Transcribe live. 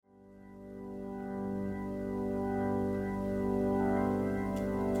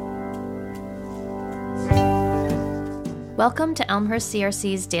Welcome to Elmhurst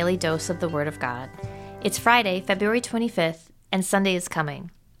CRC's Daily Dose of the Word of God. It's Friday, February 25th, and Sunday is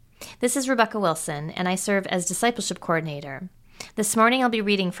coming. This is Rebecca Wilson, and I serve as Discipleship Coordinator. This morning I'll be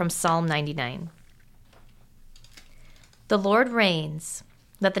reading from Psalm 99. The Lord reigns,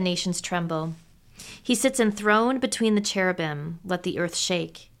 let the nations tremble. He sits enthroned between the cherubim, let the earth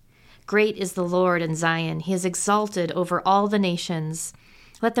shake. Great is the Lord in Zion, he is exalted over all the nations.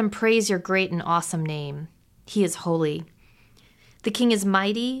 Let them praise your great and awesome name. He is holy. The king is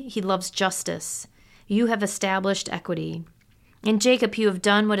mighty, he loves justice. You have established equity. In Jacob you have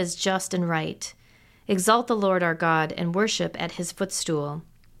done what is just and right. Exalt the Lord our God and worship at his footstool.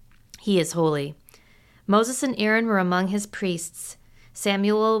 He is holy. Moses and Aaron were among his priests.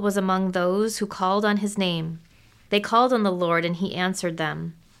 Samuel was among those who called on his name. They called on the Lord and he answered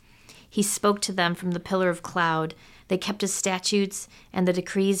them. He spoke to them from the pillar of cloud. They kept his statutes and the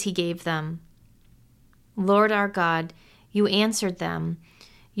decrees he gave them. Lord our God, you answered them.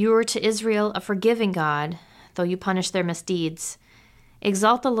 You were to Israel a forgiving God, though you punished their misdeeds.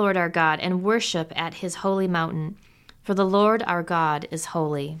 Exalt the Lord our God and worship at his holy mountain, for the Lord our God is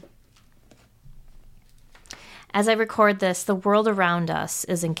holy. As I record this, the world around us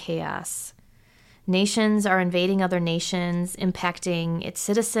is in chaos. Nations are invading other nations, impacting its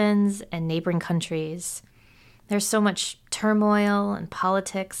citizens and neighboring countries. There's so much turmoil and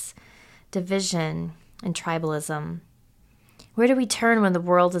politics, division, and tribalism. Where do we turn when the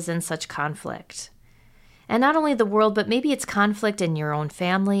world is in such conflict? And not only the world, but maybe it's conflict in your own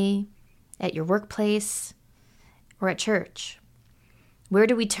family, at your workplace, or at church. Where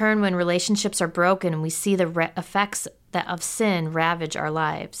do we turn when relationships are broken and we see the effects of sin ravage our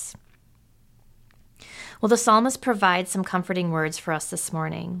lives? Well, the psalmist provides some comforting words for us this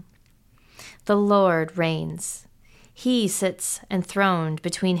morning. The Lord reigns. He sits enthroned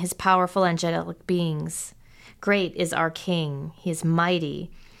between his powerful angelic beings. Great is our King. He is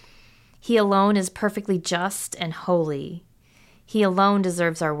mighty. He alone is perfectly just and holy. He alone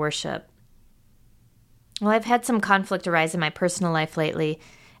deserves our worship. Well, I've had some conflict arise in my personal life lately,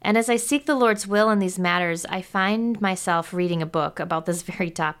 and as I seek the Lord's will in these matters, I find myself reading a book about this very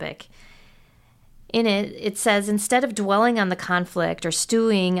topic. In it, it says, instead of dwelling on the conflict or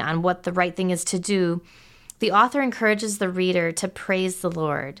stewing on what the right thing is to do, the author encourages the reader to praise the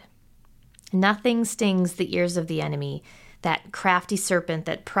Lord. Nothing stings the ears of the enemy, that crafty serpent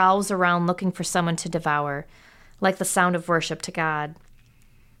that prowls around looking for someone to devour, like the sound of worship to God.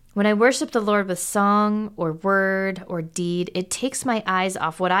 When I worship the Lord with song or word or deed, it takes my eyes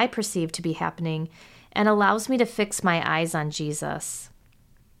off what I perceive to be happening and allows me to fix my eyes on Jesus.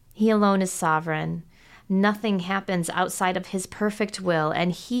 He alone is sovereign. Nothing happens outside of his perfect will,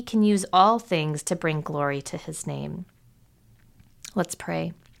 and he can use all things to bring glory to his name. Let's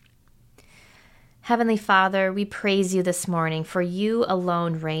pray. Heavenly Father, we praise you this morning, for you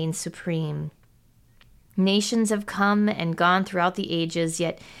alone reign supreme. Nations have come and gone throughout the ages,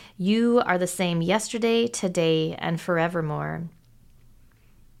 yet you are the same yesterday, today, and forevermore.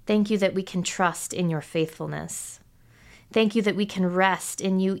 Thank you that we can trust in your faithfulness. Thank you that we can rest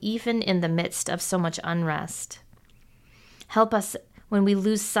in you even in the midst of so much unrest. Help us when we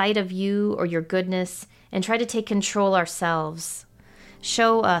lose sight of you or your goodness and try to take control ourselves.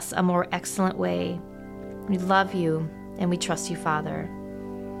 Show us a more excellent way. We love you and we trust you, Father.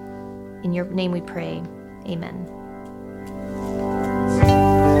 In your name we pray. Amen.